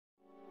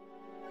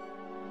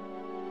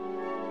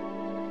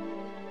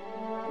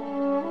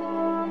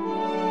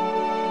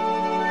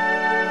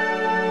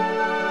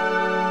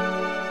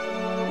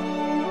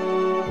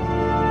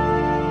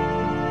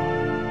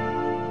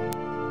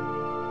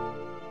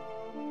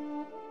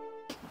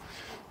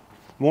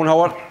Morning,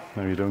 Howard.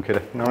 How are you doing,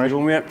 kiddo? How are you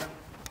doing, mate?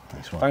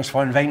 Thanks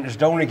for inviting us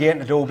down again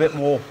to do a bit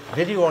more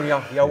video on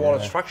your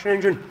Wallace Traction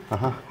Engine.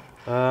 What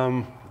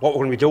we're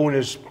going to be doing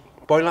is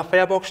boiler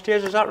firebox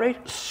stairs, is that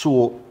right?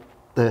 So,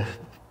 the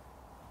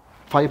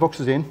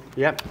firebox is in.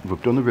 Yeah.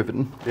 We've done the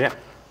riveting. Yeah.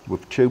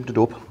 We've tubed it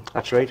up.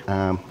 That's right.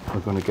 We're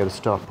going to get a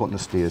start putting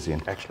the stairs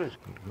in. Excellent.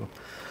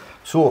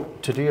 So,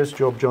 today's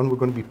job, John, we're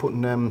going to be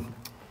putting,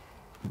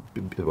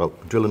 well,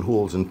 drilling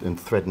holes and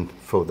threading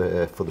for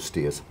the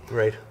stairs.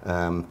 Right.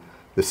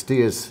 The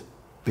stairs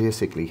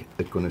basically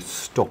are going to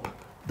stop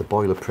the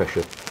boiler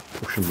pressure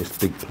pushing this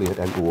big plate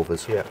out over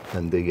us,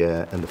 and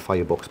the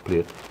firebox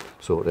plate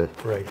sort of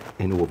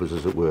in over us,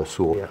 as it were.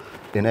 So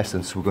in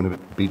essence, we're going to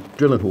be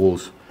drilling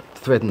holes,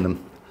 threading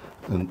them,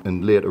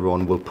 and later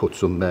on we'll put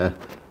some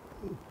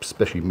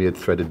specially made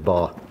threaded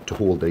bar to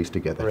hold these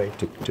together,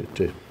 to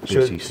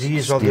basically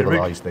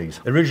stabilise these.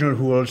 Original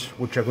holes,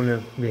 which are going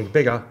to make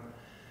bigger.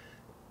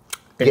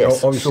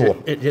 Yes, so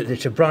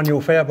it's a brand new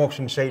firebox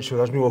inside, so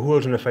there's no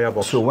holes in the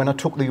firebox. So when I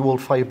took the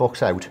old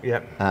firebox out,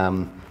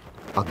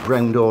 I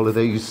ground all of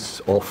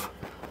these off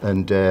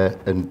and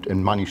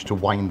managed to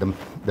wind them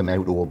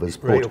out over us.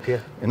 But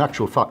in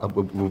actual fact,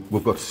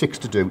 we've got 6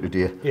 to do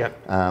today.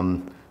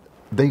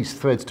 These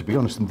threads, to be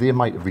honest, they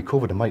might have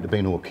recovered, it might have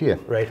been okay.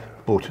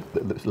 But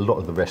a lot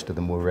of the rest of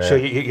them were. So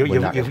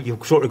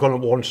you've sort of gone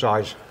up one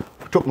size.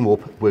 Took them up.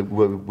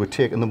 We're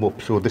taking them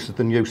up. So this is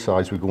the new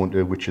size we're going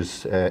to, which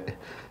is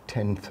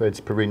 10 threads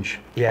per inch.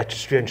 Yeah, it's a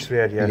strange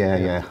thread.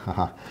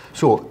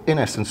 So in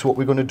essence, what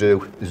we're going to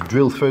do is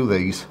drill through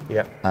these.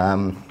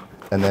 And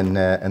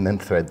then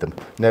thread them.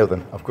 Now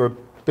then, I've got a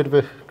bit of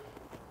a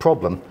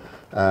problem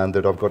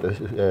that I've got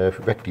to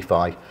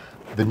rectify.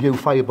 The new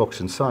firebox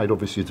inside,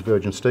 obviously, it's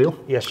virgin steel.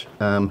 Yes.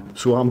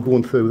 So I'm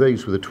going through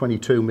these with a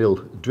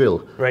 22mm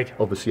drill. Right.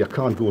 Obviously, I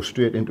can't go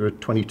straight into a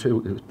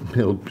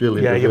 22mm drill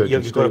into virgin steel.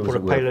 You've got to put a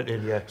pilot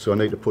in, So I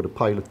need to put a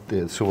pilot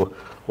there. So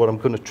what I'm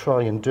going to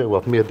try and do,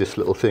 I've made this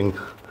little thing.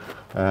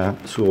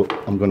 So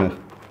I'm going to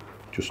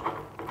just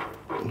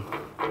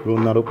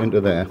run that up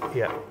into there.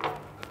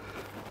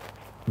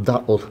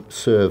 That'll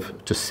serve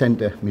to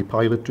centre my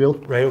pilot drill.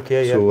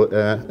 So,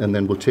 and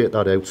then we'll take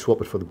that out, swap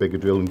it for the bigger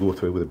drill and go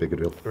through with a bigger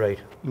drill.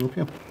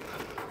 Okay.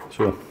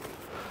 So,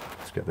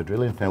 let's get the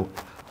drill in. Now,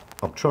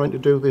 I'm trying to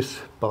do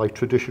this by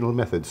traditional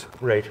methods.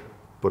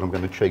 But I'm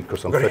going to cheat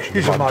because I'm fetching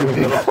the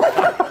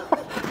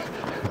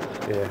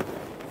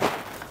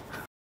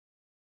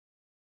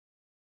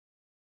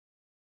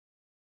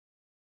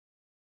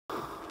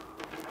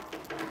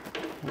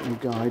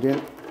guide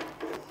in.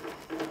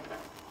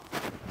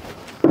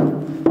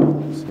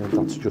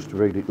 That's just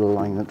ready to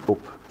line it up,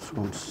 so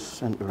I'm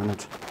centering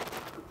it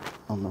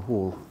on the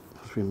hole.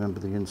 Just remember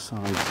the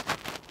inside.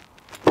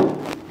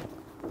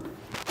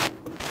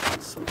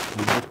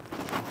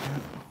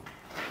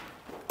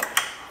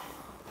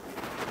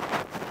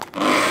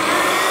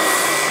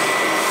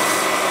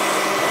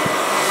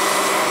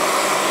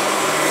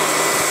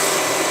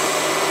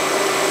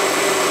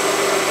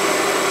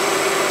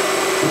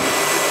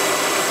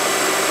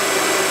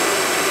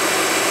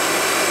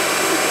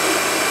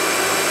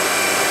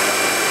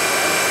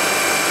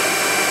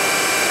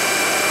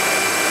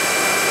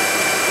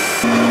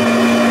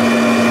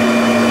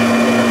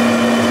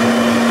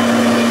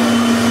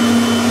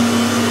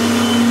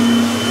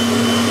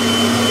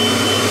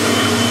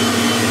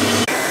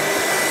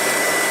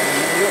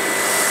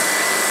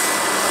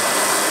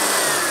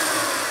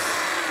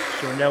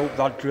 Now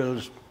that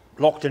drill's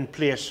locked in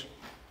place,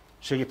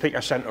 so you pick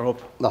a centre up.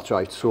 That's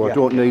right, so I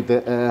don't need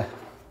the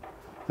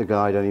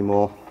guide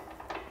anymore.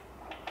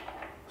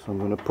 So I'm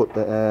going to put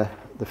the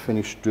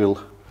finished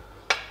drill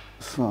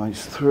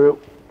size through.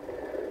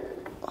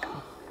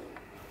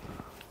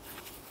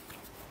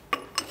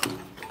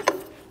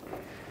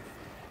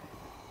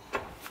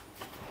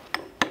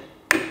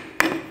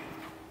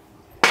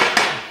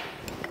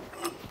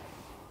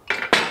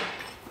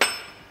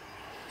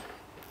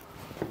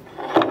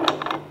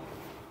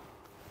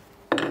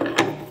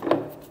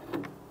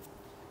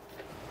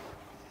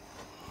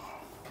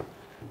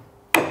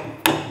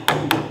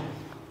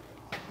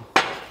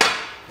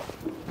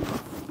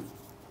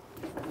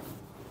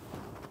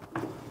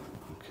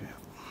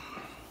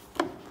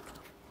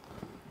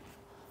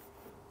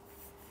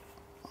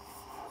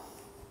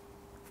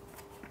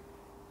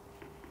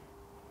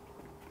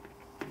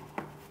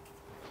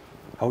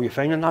 How are you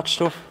finding that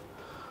stuff?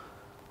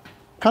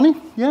 Canny,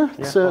 yeah.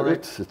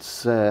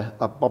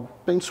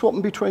 I've been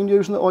swapping between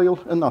using the oil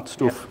and that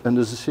stuff, and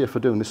as I say,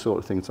 for doing this sort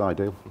of thing, it's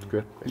ideal. It's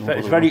great.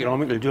 It's very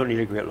economical. You don't need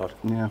a great lot.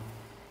 Yeah.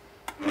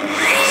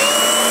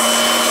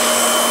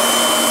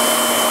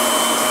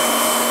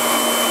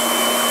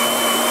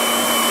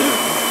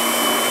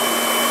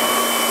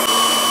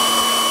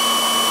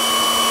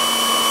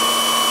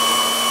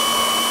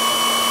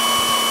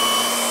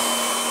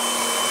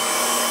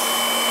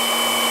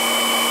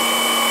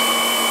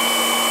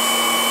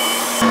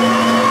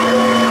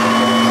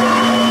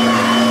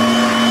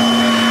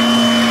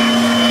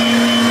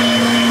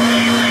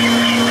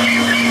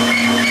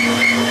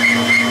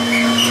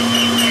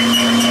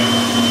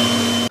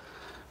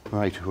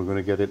 Right, we're going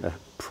to get into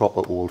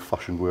proper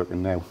old-fashioned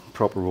working now.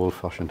 Proper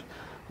old-fashioned.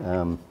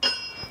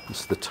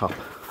 This is the tap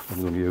I'm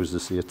going to use.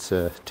 This. It's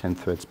 10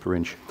 threads per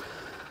inch.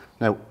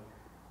 Now,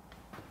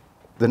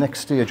 the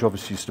next stage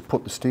obviously is to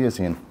put the steers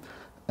in.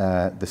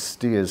 The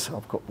steers,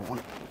 I've got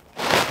one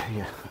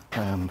here,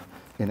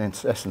 in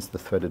essence the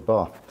threaded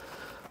bar.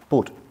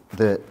 But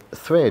the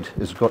thread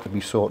has got to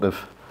be sort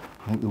of,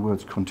 I think the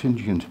word's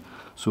contingent.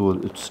 So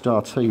it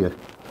starts here,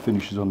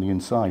 finishes on the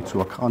inside.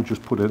 So I can't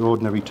just put an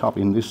ordinary tap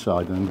in this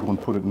side and then go and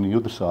put it in the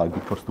other side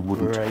because the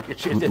wouldn't. Right.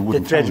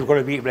 The threads are going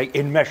to be like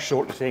in mesh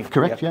sort of thing.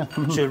 Correct. Yeah.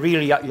 Mm-hmm. So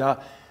really,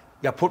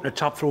 you're putting a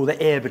tap through the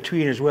air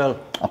between as well.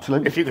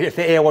 Absolutely. If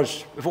the air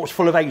was, if it was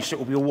full of ice, it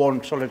would be a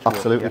one solid.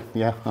 Absolutely.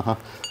 Yeah.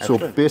 So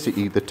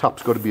basically, the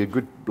tap's got to be a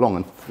good long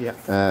one.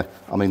 Yeah.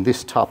 I mean,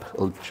 this tap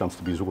will chance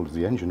to be as old as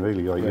the engine,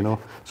 really. Right. You know.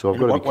 So I've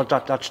got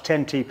to that's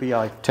 10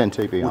 TPI. 10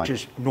 TPI. Which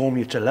is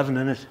normally it's 11,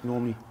 isn't it?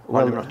 Normally,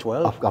 well, not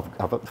 12.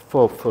 I've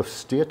for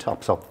steer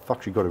taps, I've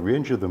actually got a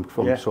range of them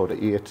from sort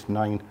of 8,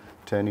 9,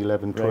 10,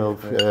 11,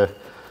 12.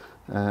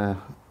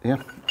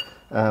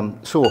 Right.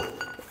 So.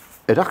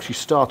 It actually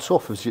starts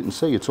off, as you can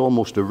see, it's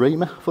almost a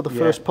reamer for the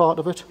first part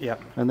of it,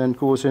 and then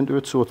goes into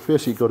it. So it's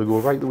basically got to go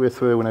right the way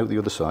through and out the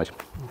other side.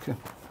 Okay.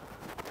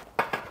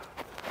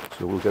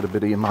 So we'll get a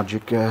bit of your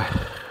magic. A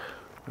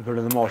bit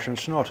of the Martian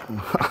snot.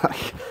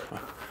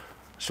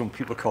 Some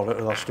people call it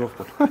other stuff,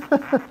 but.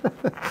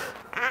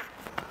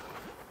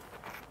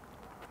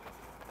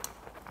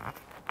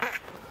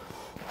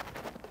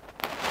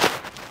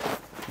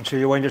 And so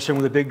you wind up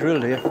with a big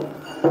drill, do you?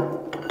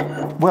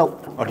 Well,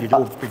 or do you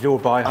do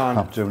it by hand?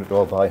 I'm doing it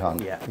all by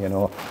hand. Yeah. You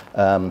know,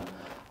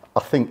 I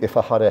think if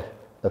I had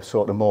a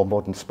sort of more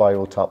modern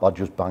spiral tap, I'd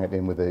just bang it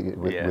in with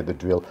a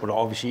drill. But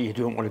obviously, you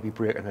don't want to be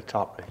breaking the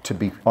tap. Right? To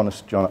be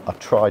honest, John, I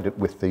tried it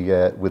with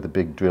the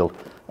big drill,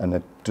 and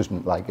it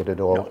doesn't like it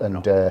at all.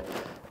 And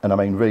I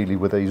mean, really,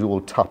 with these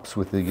old taps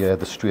with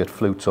the straight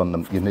flutes on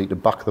them, you need to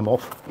back them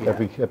off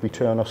every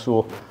turn or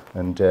so,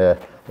 and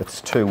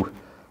it's too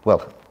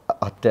well.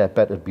 I'd dare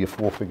bet it'd be a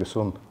 4-figure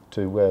sum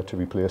to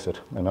replace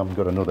it, and I haven't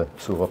got another,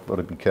 so I've got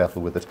to be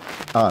careful with it.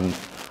 And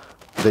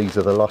these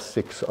are the last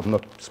 6. I'm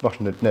not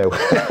smashing it now.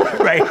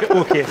 Right.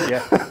 Okay.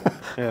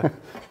 Yeah.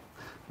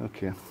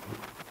 Okay.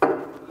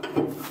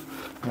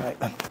 Right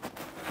then.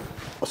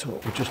 So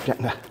we're just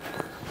getting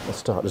I'll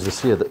start as this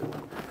here.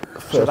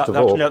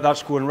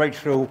 That's going right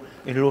through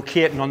and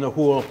locating on the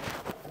hole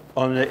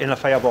in a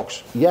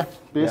firebox. Yeah,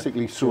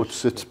 basically. So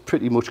it's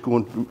pretty much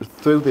going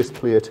through this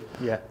plate.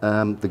 Yeah.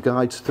 The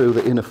guide's through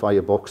the inner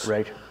firebox.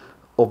 Right.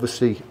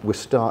 Obviously, we're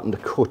starting to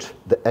cut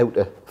the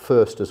outer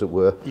first, as it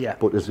were. Yeah.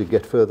 But as we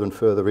get further and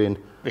further in,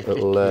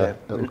 it'll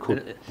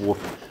cut both.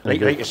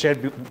 Like you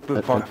said,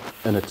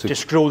 to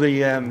screw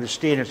the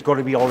stain, it's got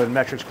to be all in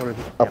mesh. It's got to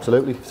be.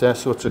 Absolutely. So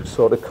it's a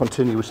sort of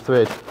continuous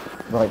thread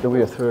right the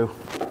way through.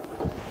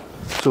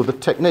 So the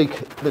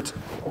technique that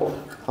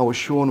I was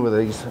shown with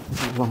these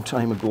a long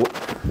time ago.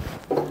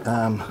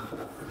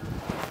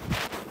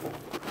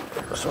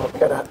 So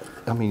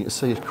I mean, you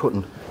see it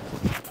cutting.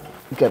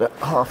 Get a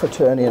half a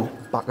turn in,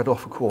 back it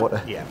off a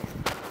quarter. Yeah.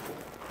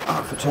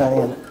 Half a turn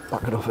in,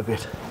 back it off a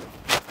bit.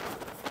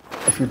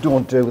 If you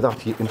don't do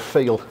that, you can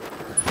feel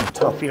the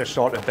top. Feel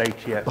sort of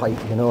bite,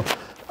 you know.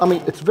 I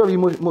mean, it's very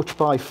much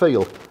by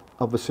feel.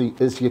 Obviously,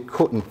 as you're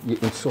cutting, you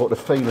can sort of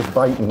feel it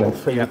biting and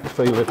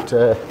feel it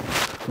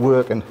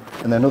working.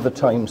 And then other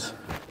times,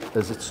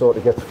 as it sort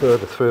of gets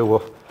further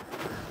through,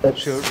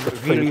 so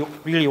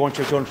really, once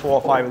you've done 4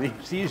 or 5 of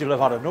these, you'll have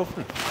had enough.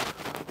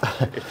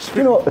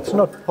 You know, it's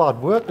not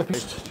bad work.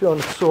 It's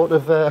sort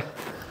of,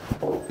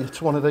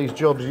 it's one of these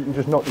jobs you can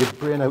just knock your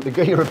brain out of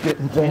gear a bit.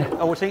 And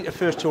I would think the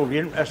first two will be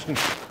interesting,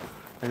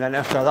 and then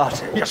after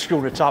that, you're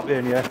screwing the tap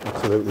in,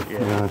 Absolutely.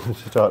 Yeah.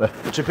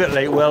 It's a bit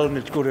like welding.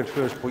 It's good at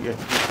first, but you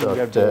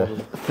start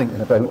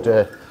thinking about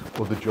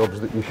other jobs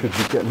that you should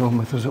be getting on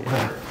with, as it were.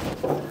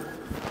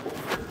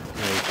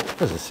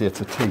 Right. As I say,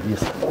 it's a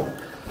tedious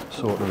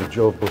sort of a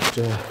job, but.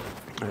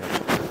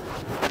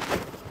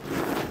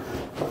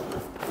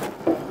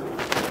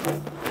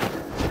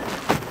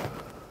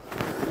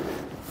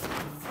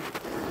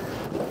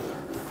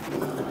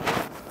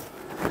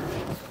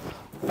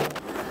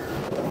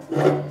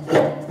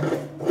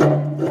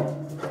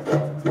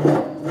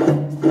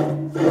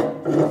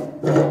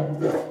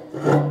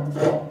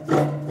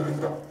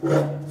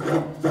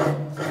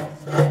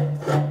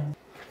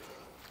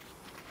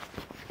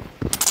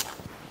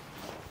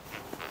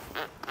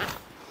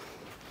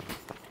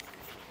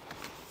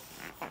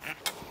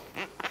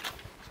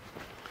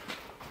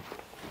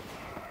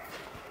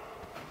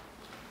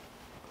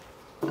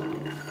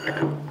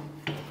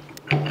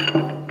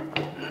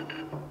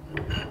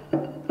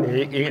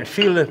 You can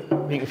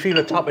feel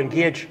the top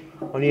engage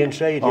on the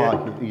inside.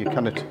 You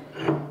cannot.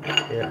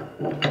 Yeah.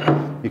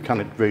 You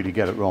cannot really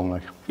get it wrong,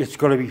 like. It's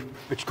got to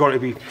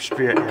be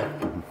straight. Yeah.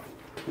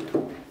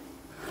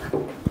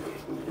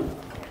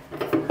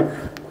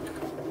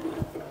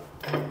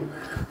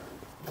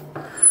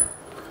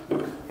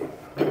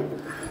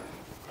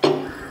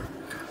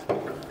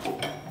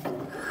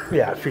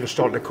 Yeah, I feel it's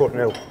starting to cut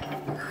now.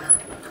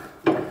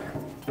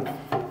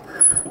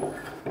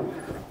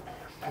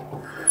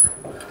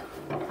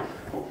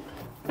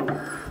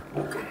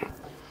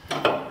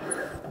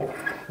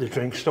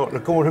 drink's starting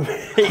to go to me.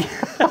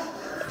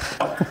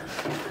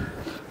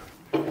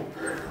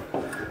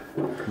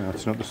 No,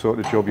 it's not the sort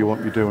of job you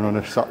want to be doing on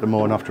a Saturday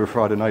morning after a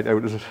Friday night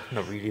out, is it?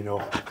 Not really,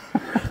 no.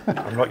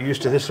 I'm not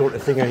used to this sort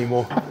of thing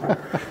anymore.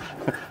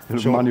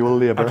 It's manual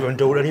labour. I don't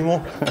do it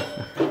anymore.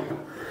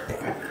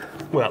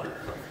 Well.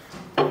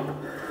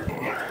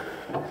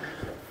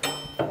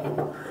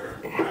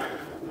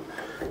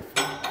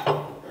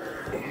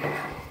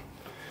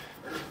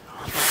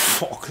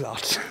 Fuck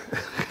that.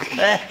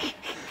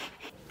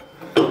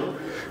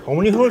 How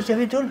many holes have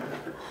you done?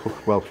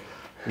 Well,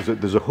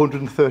 there's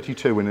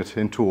 132 in it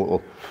in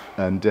total,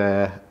 and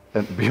to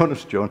be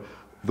honest, John,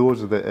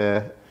 those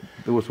are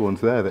those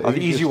ones there. The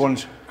easy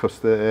ones. Because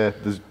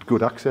there's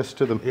good access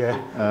to them. Yeah.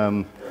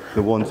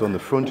 The ones on the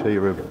front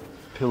here are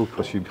pill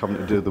because you're having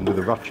to do them with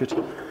a ratchet,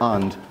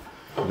 and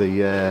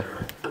the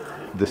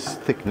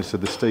thickness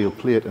of the steel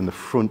plate in the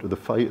front of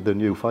the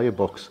new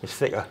firebox is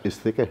thicker. It's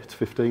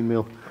 15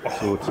 mil,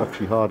 so it's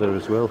actually harder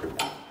as well.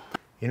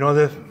 You know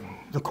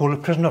they call the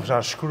prison officer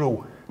a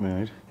screw.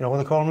 Right. You know what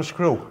they call them, a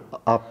screw?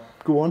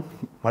 Go on.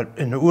 Well,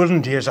 in the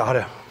olden days I had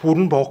a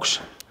wooden box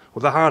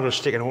with the handle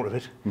sticking out of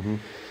it.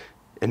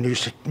 And they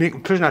used to make the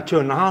prisoner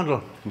turn the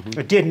handle.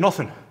 It did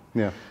nothing.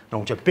 Yeah.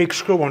 Now it's a big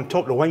screw on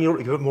top to wind you up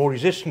to give it more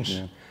resistance.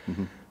 Yeah.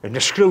 And the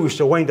screw used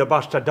to wind the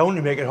bastard down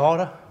to make it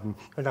harder.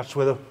 And that's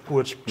where the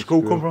word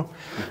screw come from.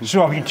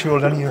 So I've been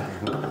told anyway.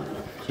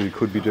 So you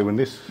could be doing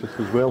this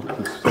as well.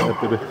 It's a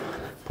bit of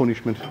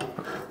punishment.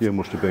 You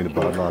must have been a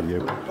bad lad,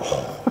 you.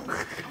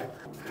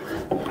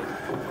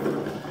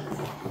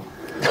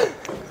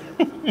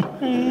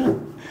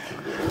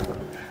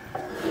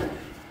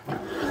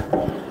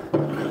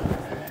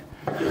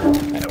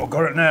 I've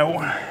got it now.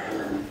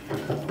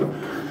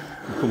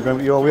 Come round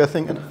to your way of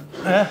thinking?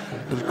 Yeah.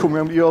 Does it come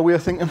round to your way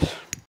of thinking?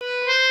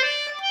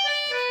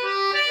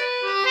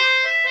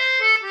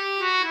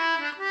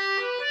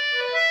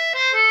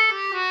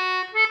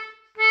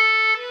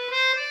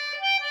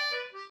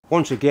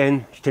 Once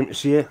again, it's time to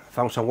say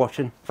thanks for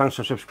watching, thanks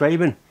for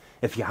subscribing.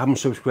 If you haven't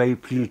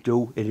subscribed, please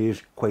do, it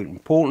is quite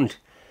important.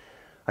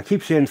 I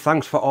keep saying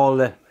thanks for all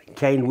the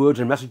kind words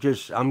and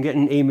messages. I'm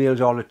getting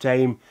emails all the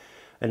time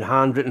and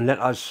handwritten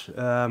letters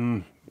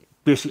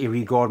basically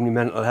regarding my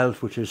mental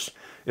health, which has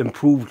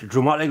improved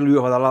dramatically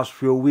over the last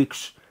few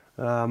weeks.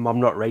 I'm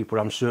not right, but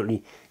I'm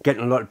certainly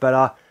getting a lot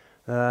better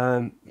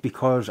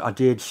because I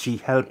did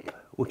seek help,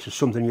 which is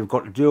something you've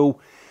got to do.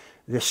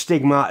 The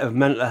stigma of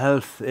mental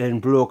health in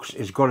blokes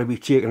has got to be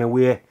taken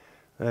away.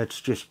 It's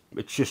just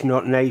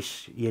not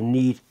nice. You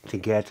need to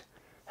get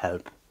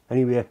help.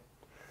 Anyway,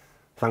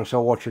 thanks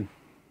for watching.